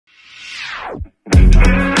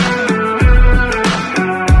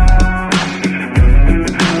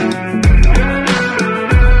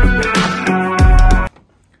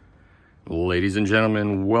and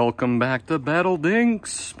gentlemen, welcome back to Battle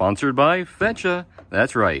Dinks, sponsored by Fetcha.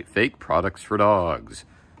 That's right, fake products for dogs.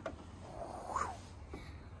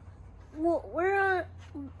 Well, we're on.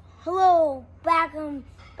 Hello, back on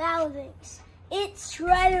Battle Dinks. It's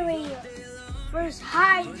Shredderator versus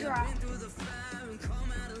Hydra.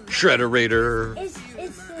 Shredderator. It's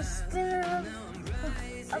the spinner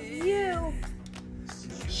of you,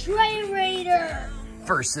 Shredderator.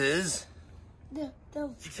 Versus The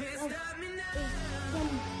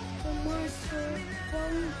monster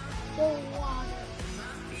from the water,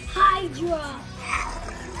 Hydra.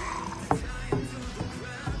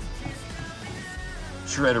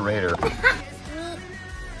 Shredderator.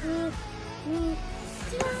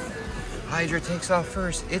 Hydra takes off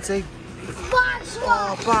first. It's a Box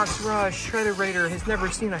rush. box rush. Shredderator has never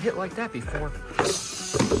seen a hit like that before.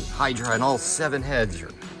 Hydra and all 7 heads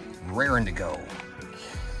are raring to go.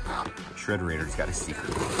 Shredderator's got a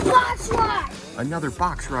secret. Box rush. Another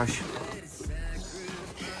box rush.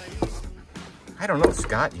 I don't know,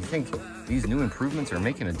 Scott. You think these new improvements are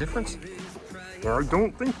making a difference? I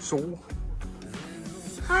don't think so.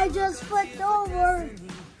 I just flipped over.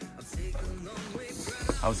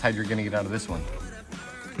 How's Hydra gonna get out of this one?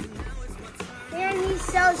 And he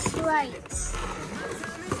sells strikes.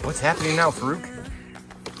 What's happening now, Farouk?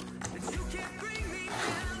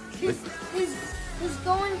 He's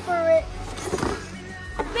going for it.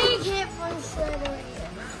 A big hit from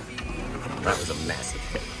Shredderator. That was a massive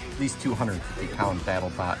hit. These 250-pound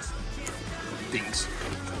battle bots, dinks,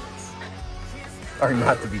 are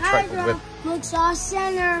not to be trifled with. Looks off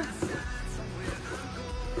center.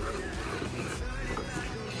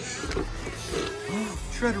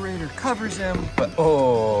 Shredderator covers him, but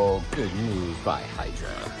oh, good move by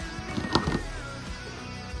Hydra.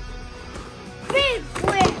 Big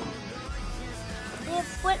flip. It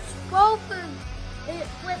flips both of them. It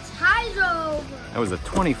flips Hydra over. That was a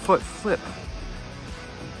 20-foot flip.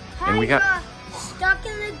 Hydra And we got stuck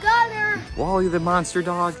in the gutter. Wally the monster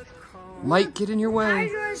dog might get in your way.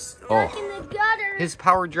 Hydra's stuck in the gutter. His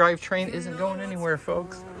power drive train isn't going anywhere,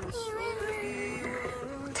 folks.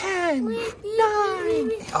 10, 9.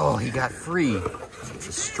 Oh, he got free. It's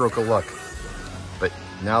a stroke of luck. But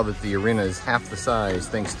now that the arena is half the size,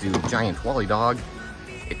 thanks to giant Wally dog,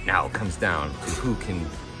 it now comes down to who can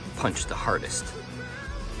punch the hardest.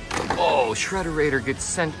 Oh, Shredderator gets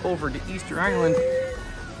sent over to Easter Island.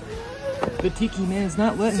 The Tiki Man's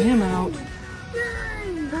not letting him out.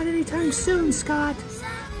 9. Not anytime soon, Scott. 7.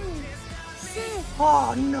 6.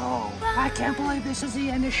 Oh no! I can't believe this is the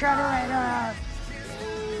end of Shredderator!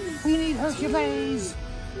 We need Hercules!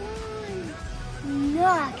 1.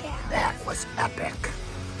 Knockout. That was epic.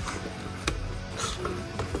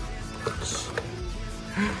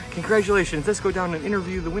 Congratulations, let's go down and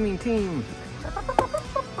interview the winning team.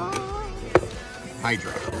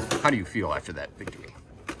 Hydra, how do you feel after that victory?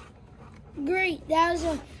 Great. That was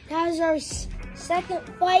our second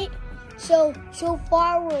fight. So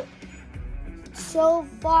far we're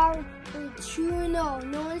 2-0. No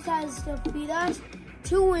one has defeated us.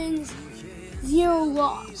 2 wins, 0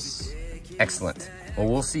 loss. Excellent. Well,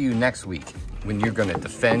 we'll see you next week when you're going to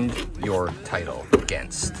defend your title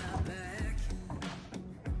against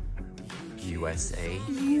USA.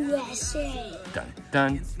 USA. Dun,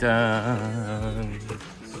 dun, dun.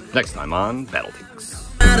 Next time on Battle Dinks.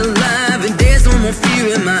 Not alive and there's no more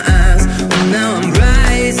fear in my eyes. Oh, now I'm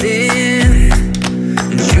rising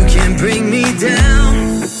and you can't bring me down.